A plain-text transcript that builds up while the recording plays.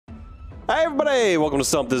Hi, everybody. Welcome to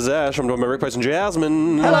Stumpt. This is Ash. I'm joined by Rick, Price, and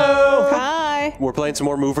Jasmine. Hello. Hi. We're playing some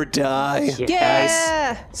more Move or Die.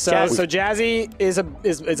 Yeah. So Jazzy is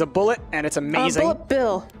a bullet, and it's amazing. Bullet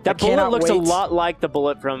Bill. That bullet looks a lot like the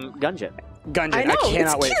bullet from Gungeon. Gungeon. I know, I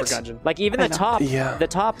cannot it's wait for cute. Gungeon. Like even the top, the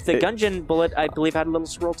Gungeon bullet, I believe, had a little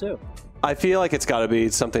swirl too. I feel like it's got to be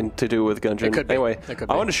something to do with Gungeon. It could be. Anyway, It could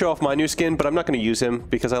be. I wanted to show off my new skin, but I'm not going to use him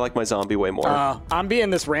because I like my zombie way more. I'm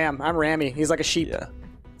being this ram. I'm Rammy. He's like a sheep. Yeah.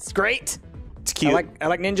 It's great. It's cute. I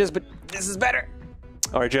like ninjas, but this is better.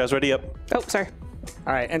 All right, Jazz, ready up. Oh, sorry.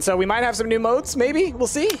 All right, and so we might have some new modes, maybe. We'll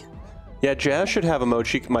see. Yeah, Jazz should have a mode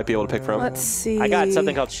she might be able to pick from. Let's see. I got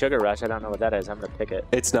something called Sugar Rush. I don't know what that is. I'm gonna pick it.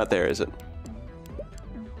 It's not there, is it?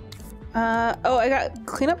 Oh, I got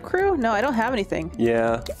cleanup crew? No, I don't have anything.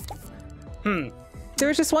 Yeah. There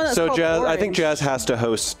was just one that's So called Jazz, I think Orange. Jazz has to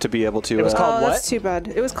host to be able to. It was called Oh, what? that's too bad.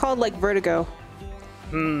 It was called like Vertigo.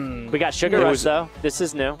 We got Sugar It Rush was- though. This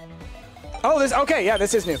is new. Oh, okay, yeah,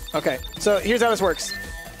 this is new. Okay, so here's how this works.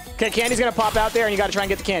 Okay, candy's gonna pop out there, and you gotta try and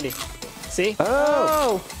get the candy. See?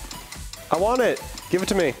 Oh, I want it. Give it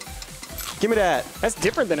to me. Give me that. That's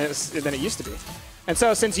different than it used to be. And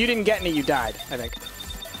so since you didn't get any, you died, I think.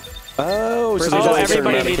 Oh, so Oh, there's only a certain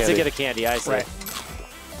everybody amount of needs to candy. get a candy. I see. Right.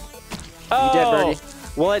 Oh, You dead, Birdie.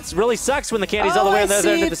 well, it really sucks when the candy's all the Oh, way on the I other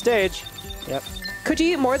end see. of the stage. Yep. Could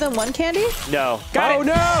you eat more than one candy? No. Got Oh it.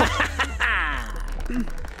 no!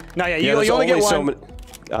 No, yeah, Yeah, you there's only get one. so many.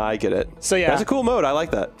 I get it. So, yeah. That's a cool mode. I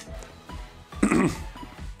like that.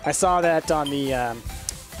 I saw that on the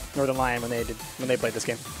Northern Lion when they played this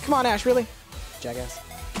game. Come on, Ash, really? Jackass.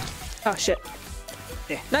 Oh, shit.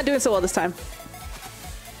 Yeah. Not doing so well this time.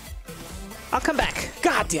 I'll come back.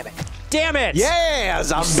 God damn it. Damn it! Yeah,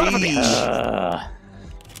 zombie. Son of a bitch.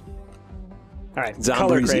 All right,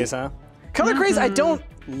 color Zombreezy. craze, huh? Color craze, I don't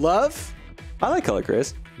love. I like color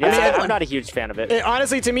craze. Yeah, I mean, I'm not a huge fan of it.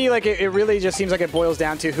 Honestly, to me, like it really just seems like it boils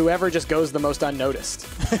down to whoever just goes the most unnoticed.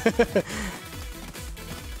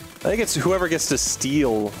 I think it's whoever gets to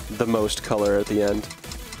steal the most color at the end.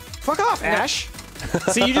 Fuck off, Ash.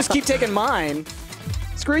 See, you just keep taking mine.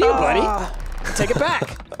 Screw you, buddy. Take it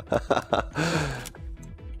back.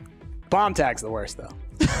 Bomb tag's the worst, though.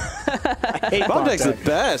 I hate Bomb tag's the tag.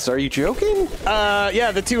 best. Are you joking?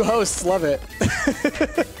 Yeah, the two hosts love it.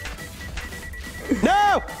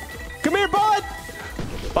 No! Come here, bud!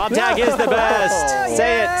 Bomb tag is the best.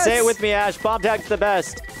 Say yes. it. Say it with me, Ash. Bomb tag's the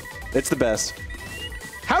best. It's the best.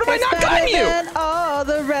 How have I It's not better gotten you? than all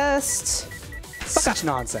the rest. Such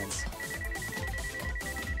nonsense.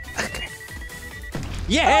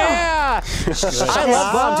 Yeah! I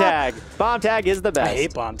love bomb tag. Bomb tag is the best. I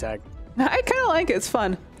hate bomb tag. I kind of like it. It's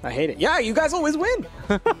fun. I hate it. Yeah, you guys always win.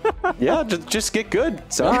 Yeah, just get good.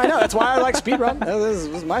 So I know. That's why I like speedrun. This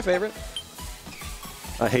is my favorite.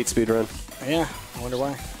 I hate speedrun. Yeah, I wonder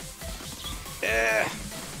why.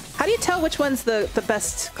 How do you tell which one's the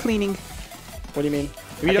best cleaning? What do you mean?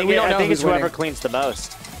 I think, know I think it's who's whoever winning. cleans the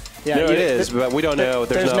most. Yeah, No, you- it is, but we don't know.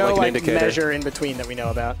 There's no like an like indicator. measure in between that we know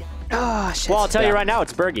about. Oh, shit. Well, I'll tell you right now,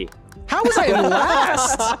 it's Bergie. How was I in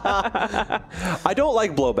last? I don't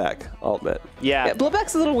like blowback, I'll admit. Yeah. Yeah,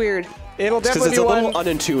 blowback's a little weird. It'll Because definitely it's be a one. little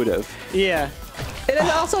unintuitive. Yeah. And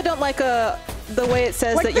I also don't like the way it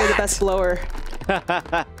says Like that you're the that. best blower.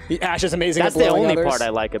 Ash is amazing That's at the blowing only others. part I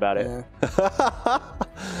like about it. Yeah.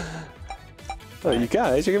 Oh, you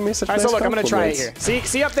guys, you're giving me such All right, nice so look, I'm gonna try it compliments. here.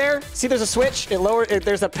 See up there? See, there's a switch.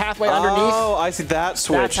 There's a pathway underneath. Oh, I see that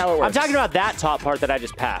switch. That's how it works. I'm talking about that top part that I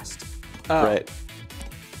just passed. Right.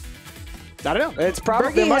 I don't know. It's probably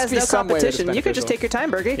Bergie there must has be no some way that it's competition. You could just beneficial. take your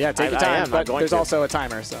time, Bergie. Yeah, take your I time. am. I'm But going there's to. also a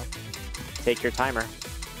timer, so Take your timer.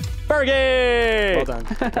 Bergie! well done.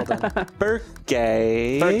 Well done.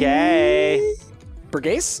 Bergay. Bergie!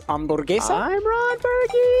 Burgess? Hamburguesa? I'm Ron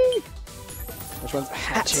Bergie! Which one's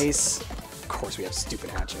hat chase? Of course, we have stupid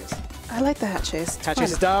hat chase. I like the hat chase. It's Hat fun.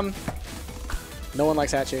 chase is dumb. No one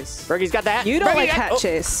likes hat chase. Bergie's got the hat. You don't Bergie, like hat oh,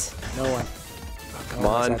 chase. No one. Come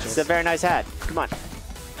on. It's a very nice hat. Come on.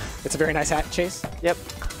 It's a very nice hat chase. Yep.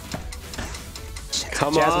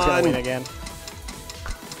 Come Jasmine's gonna win on. again.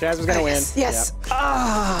 Jasmine's gonna win. Yes.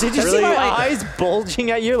 Did you Really? see my eyes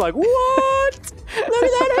bulging at you like, what? Look at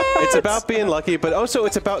that hat! It's about being lucky, but also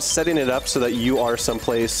it's about setting it up so that you are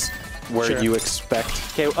someplace where Sure. you expect.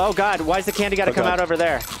 Okay, oh God, why's the candy gotta come God. out over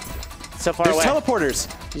there? So far There's away. teleporters.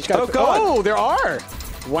 You just gotta Oh, God. Oh, there are.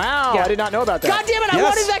 Wow, Yeah. I did not know about that. God damn it, I Yes.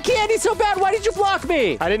 wanted that candy so bad, why did you block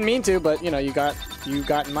me? I didn't mean to, but you know, you got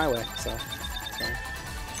in my way. So.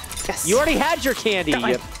 Yes. You already had your candy.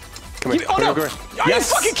 mine. Come here. Oh no! Come Are here. you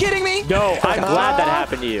fucking kidding me? No, I'm glad that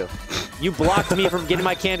happened to you. You blocked me from getting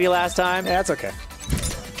my candy last time. Yeah, that's okay.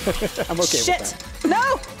 I'm okay Shit. with that.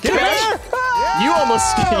 No. Get Come back. here. You almost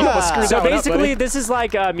screwed So that one up, basically, buddy. this is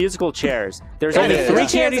like musical chairs. There's It only is. 3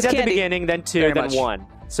 Chairs candies with at the candy. beginning, then 2, Very then much. 1.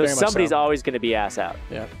 So Very much somebody's so. always going to be ass out.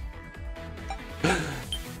 Yeah.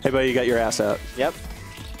 Hey, buddy, you got your ass out. Yep.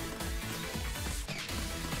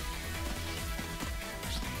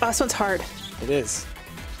 Oh, this one's hard. It is.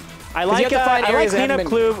 I you like have to find I like areas that haven't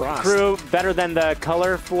Cleanup been crossed. Crew better than the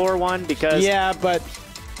Color Floor one because Yeah, but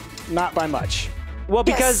not by much. well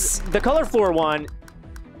because the Color Floor one,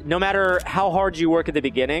 no matter how hard you work at the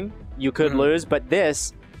beginning, you could lose. But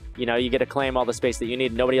this, you know, you get to claim all the space that you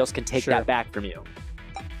need. Nobody else can take Sure. that back from you.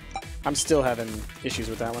 I'm still having issues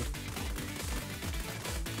with that one.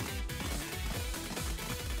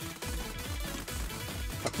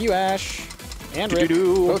 Fuck you, Ash. And Rick.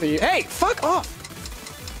 Do-do-do. Both of you. Hey, fuck off!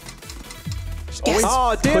 Just Yes.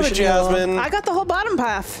 always Oh, damn it, pushing you along. Jasmine. I got the whole bottom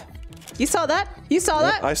half. You saw that? You saw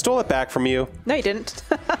that? I stole it back from you. No, you didn't.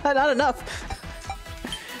 Not enough.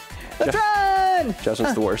 Let's run!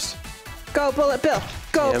 Jasmine's the worst. Go, Bullet Bill.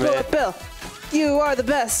 Go, Damn Bullet it. Bill. You are the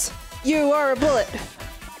best. You are a bullet.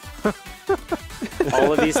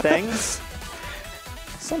 All of these things.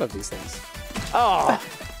 Some of these things. Oh,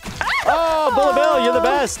 Bullet Bill, you're the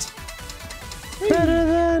best. Better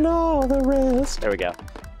than all the rest. There we go.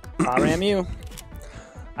 I ram you.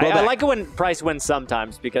 I like it when Price wins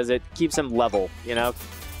sometimes because it keeps him level, you know?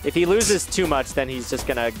 If he loses too much, then he's just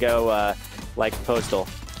going to go like Postal.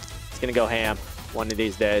 He's going to go ham one of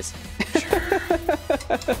these days.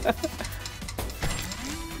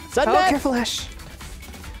 Oh, careful, Ash.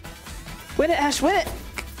 Win it, Ash, win it.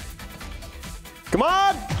 Come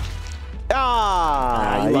on!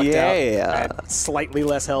 Ah, You lucked out. I yeah. had slightly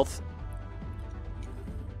less health.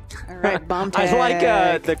 All right, bomb tag. I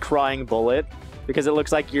like the crying bullet because it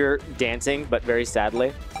looks like you're dancing, but very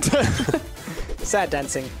sadly. Sad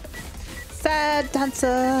dancing. Sad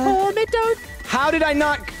dancer. How did I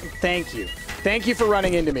not? Thank you. Thank you for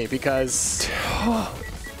running into me because I'm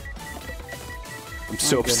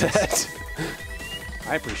so goodness. upset.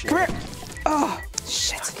 I appreciate Come it. here. Oh,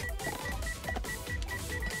 shit.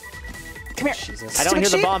 Come here. Jesus. I don't hear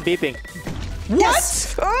the Sheep. bomb beeping.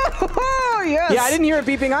 Yes. Oh, yes. Yeah, I didn't hear it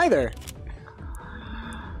beeping either.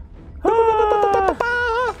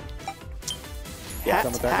 Hat,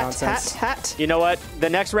 Done with that hat, nonsense. hat. You know what? The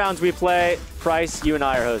next rounds we play, Price, you and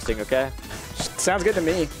I are hosting, okay? Sounds good to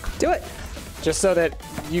me. Do it. Just so that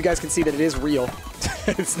you guys can see that it is real.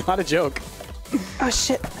 It's not a joke. Oh,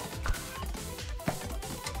 shit.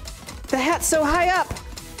 The hat's so high up.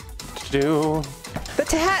 Do.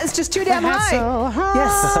 The hat is just too damn high.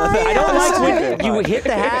 Yes. I don't like Okay. when you hit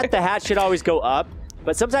the hat should always go up,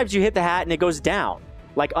 but sometimes you hit the hat and it goes down,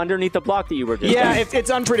 like underneath the block that you were doing. Yeah, it's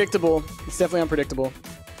unpredictable. It's definitely unpredictable.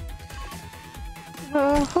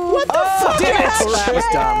 What the fuck? Damn it! That was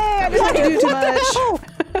dumb. I didn't have to do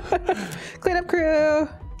too much. Cleanup crew.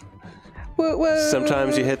 Woo woo.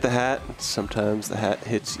 Sometimes you hit the hat, sometimes the hat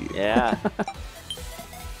hits you. Yeah.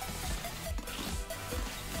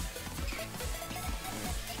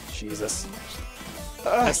 Jesus.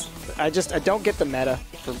 I don't get the meta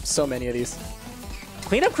for so many of these.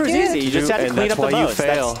 Cleanup crew's Yeah. easy. You just have to And clean that's up the why you most.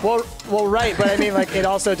 fail. Well, right, but I mean, like, it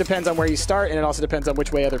also depends on where you start, and it also depends on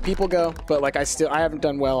which way other people go. But like, I haven't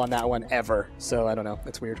done well on that one ever, so I don't know.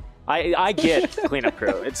 It's weird. I get cleanup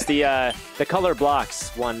crew. It's the color blocks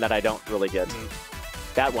one that I don't really get.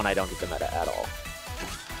 That one I don't get the meta at all.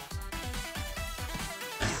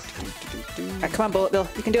 All right, come on, Bullet Bill.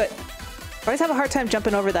 You can do it. I always have a hard time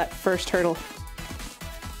jumping over that first hurdle.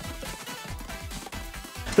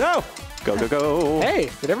 No! Go, go, go. Hey,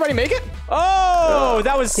 did everybody make it? Oh,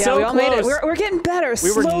 that was Yeah, so we all close. made it. We're getting better.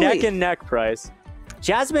 We were slowly. neck and neck, Price.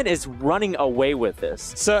 Jasmine is running away with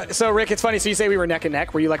this. So Rick, it's funny. So you say we were neck and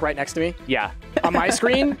neck. Were you like right next to me? Yeah. On my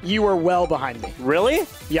screen, you were well behind me. Really?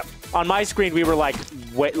 Yep. On my screen, we were like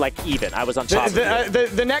even. I was on top of you.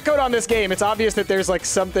 The net code on this game, it's obvious that there's like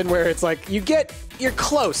something where it's like you're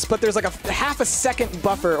close, but there's like a half a second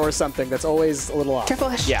buffer or something that's always a little off. Careful,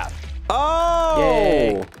 Ash. Yeah. Oh!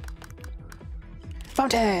 Yay. Phone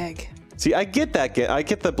tag. See, I get that. I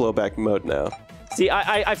get the blowback mode now. See,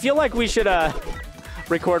 I feel like we should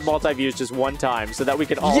record multi-views just one time so that we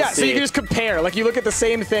can all Yeah, see. so you can just compare. Like you look at the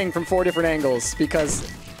same thing from 4 different angles because.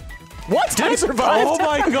 What? I survived. Oh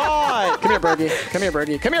my god! Come here, Bergie. Come here,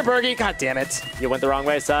 Bergie. Come here, Bergie. God damn it. You went the wrong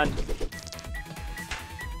way, son.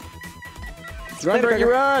 Run, Later, Bergie, Burger.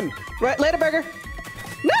 run. Right, later, burger.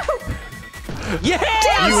 No!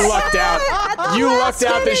 Yeah! You lucked out. You lucked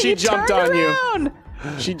out that she jumped on you. you.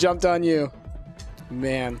 She jumped on you.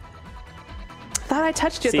 Man. Thought I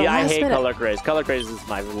touched you at See, the I last hate minute. color craze. Color craze is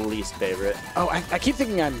my least favorite. Oh, I keep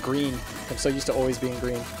thinking I'm green. I'm so used to always being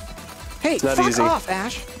green. Hey, not fuck easy. off,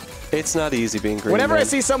 Ash. It's not easy being green. Whenever I man.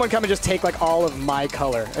 see someone come and just take like all of my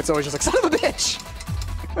color, it's always just like, son of a bitch.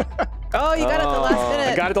 Oh, you got it at the last minute.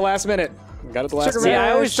 I got it at the last minute. See,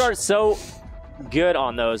 I always start so good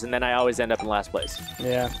on those, and then I always end up in last place.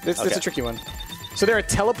 Yeah, it's a tricky one. So there are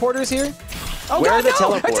teleporters here? Oh, Where God, are the no!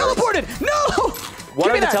 teleporters? I teleported! No! What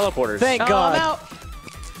Give are me the that. teleporters? Thank Oh, God. I'm out.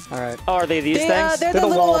 All right. Oh, are they these things? They're They're the the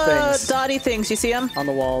little wall things. dotty things. You see them? On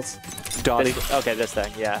the walls. Dotty. Okay, this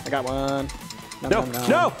thing, yeah. I got one. No,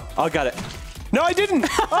 no. Oh, I got it. No, I didn't.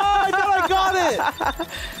 Oh, I thought I got it.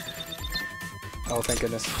 Oh, thank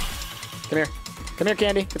goodness. Come here. Come here,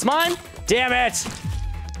 Candy. It's mine. Damn it!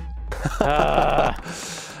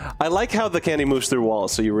 I like how the candy moves through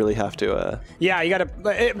walls, so you really have to. Yeah, you gotta.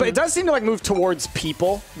 But it does seem to like move towards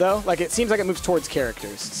people, though. Like it seems like it moves towards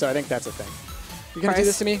characters. So I think that's a thing. You're gonna do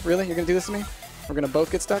this to me? Really? You're gonna do this to me? We're gonna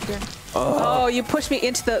both get stuck here? Oh, you pushed me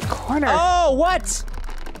into the corner. Oh, what?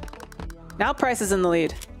 Now Price is in the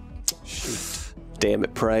lead. Damn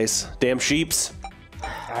it, Price. Damn sheeps.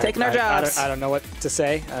 Taking our jobs. I don't know what to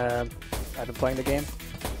say. I've been playing the game,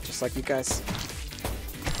 just like you guys.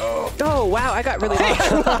 Oh, wow. I got really low.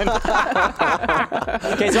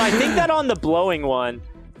 Okay, so I think that on the blowing one,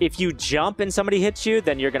 if you jump and somebody hits you,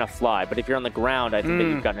 then you're going to fly. But if you're on the ground, I think that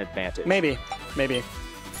you've got an advantage. Maybe.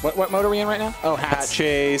 What mode are we in right now? Oh, hats. Hat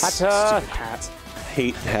chase. Stupid hats.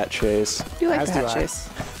 Hate hat chase. You like As the do hat I. chase.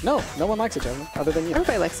 No one likes it, Jasmine, other than you.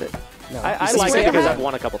 Everybody likes it. No. I You like see, it because hat? I've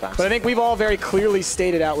won a couple times. But I think we've all very clearly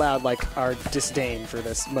stated out loud like our disdain for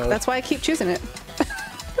this mode. That's why I keep choosing it.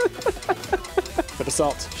 for the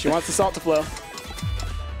salt. She wants the salt to flow.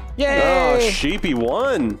 Yay! Oh, Sheepy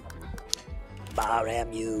won.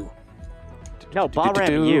 Baram you. No,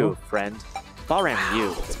 Bahram you, friend. Bahram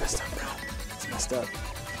you. It's messed up, bro. It's messed up.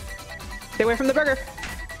 Stay away from the burger.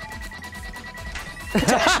 No!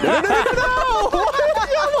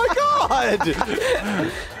 Oh my God!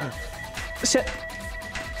 Shit.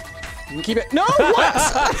 You can keep it. No,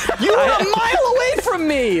 what? You were a mile away from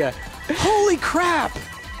me. Holy crap!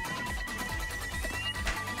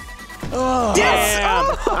 Oh. Damn!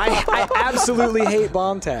 I absolutely hate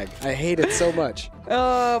bomb tag. I hate it so much.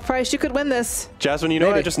 Oh, Price, you could win this. Jasmine, you know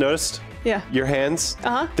what I Maybe. just noticed? Yeah. Your hands,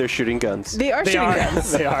 they're shooting guns. They are They shooting are.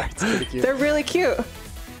 guns. They are. It's pretty cute. They're really cute.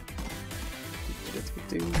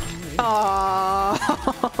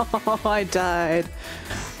 Oh, I died.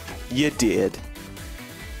 You did.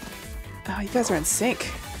 Oh, you guys are in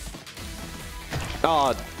sync.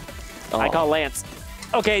 Oh, I call Lance.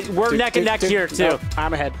 Okay, we're neck and neck here, too. No,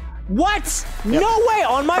 I'm ahead. What? No way!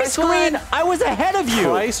 On my Price screen, won. I was ahead of you.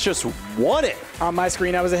 Price just won it. On my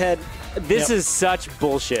screen, I was ahead. This is such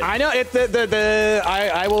bullshit. I know.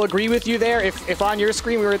 I will agree with you there. If on your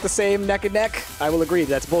screen we were at the same neck and neck, I will agree.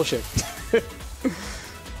 That's bullshit.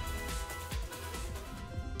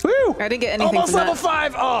 Woo! I didn't get anything Almost from level that.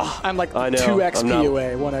 5. Oh, I'm like I know. 2 I'm XP not-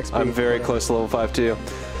 away. 1 XP. I'm very whatever. close to level 5 too.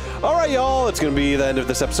 All right, y'all. It's going to be the end of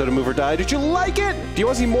this episode of Move or Die. Did you like it? Do you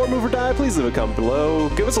want to see more Move or Die? Please leave a comment below.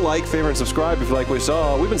 Give us a like, favorite, and subscribe if you like what you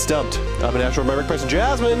saw. We've been Stumped. I've been Astro, Maverick, Price, and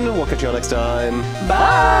Jasmine. We'll catch you all next time.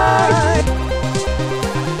 Bye.